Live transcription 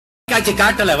காட்சி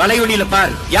காட்டல வலையொலியில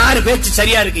பாரு. யாரு பேச்சு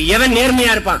சரியா இருக்கு, எவன்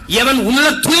நேர்மையா இருப்பான், எவன் உள்ள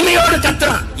தூய்மையோடு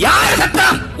கத்துறான், யாரு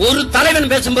கத்துறான். ஒரு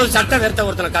தலைவன் பேசும்போது சட்ட வேர்த்த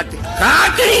ஒருத்தனை காட்டு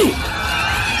காட்டு.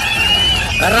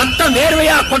 ரத்தம்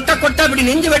வேர்வையா கொட்ட கொட்ட இப்படி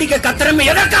நெஞ்சு வடிக்க கத்திரமே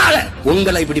எதற்காக?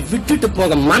 உங்களை இப்படி விட்டுட்டு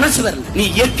போக மனசு வரல. நீ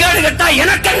எக்கேடு கட்டா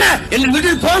எனக்கு என்ன, என்ன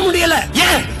விட்டுட்டு போக முடியல.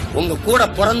 ஏன்? உங்க கூட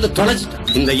பிறந்து தொலைச்சிட்ட.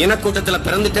 இந்த இனக்கூட்டத்துல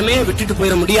பிறந்துட்டமே, விட்டுட்டு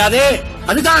போயிட முடியாதே.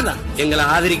 அதுக்காக தான் எங்களை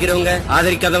ஆதரிக்கிறவங்க,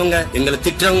 ஆதரிக்காதவங்க, எங்களை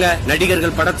திட்டுறவங்க,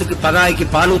 நடிகர்கள் படத்துக்கு பதாய்க்கு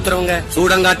பால் ஊத்துறவங்க,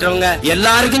 சூடங்காட்டுறவங்க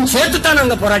எல்லாருக்கும் சேர்த்துதான்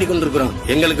நாங்க போராடி கொண்டிருக்கிறோம்.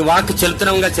 எங்களுக்கு வாக்கு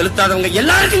செலுத்துறவங்க, செலுத்தாதவங்க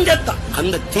எல்லாருக்கும் சேர்த்தா.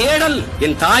 அந்த தேடல்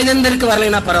என் தாய் தந்தருக்கு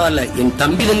வரலைன்னா பரவாயில்ல, என்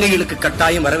தம்பி தங்கைகளுக்கு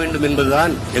கட்டாயம் வர வேண்டும்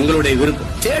என்பதுதான் எங்களுடைய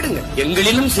விருப்பம். தேடுங்க.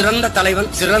 எங்களிலும் சிறந்த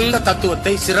தலைவன், சிறந்த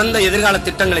தத்துவத்தை, சிறந்த எதிர்கால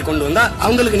திட்டங்களை கொண்டு வந்தா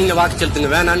அவங்களுக்கு நீங்க வாக்கு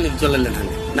செலுத்துங்க, வேணான்னு சொல்லல.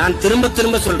 நான் திரும்ப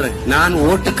திரும்ப சொல்றேன், நான்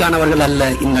ஓட்டுக்கானவர்கள் அல்ல,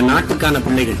 இந்த நாட்டுக்கான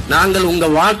பிள்ளைகள். நாங்கள் உங்க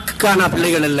வாக்குக்கான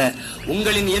பிள்ளைகள் அல்ல,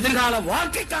 உங்களின் எதிர்கால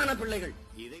வாழ்க்கைக்கான பிள்ளைகள்.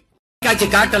 காட்சி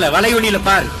காட்டல வலையொலியில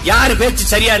பாரு. யாரு பேச்சு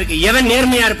சரியா இருக்கு, எவன்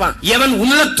நேர்மையா இருப்பான், எவன்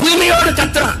உள்ள தூய்மையோடு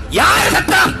கத்துறான், யாரு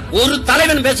கத்துறான். ஒரு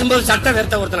தலைவன் பேசும்போது சட்ட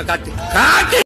வேர்த்த ஒருத்தனை காட்டு காட்டு.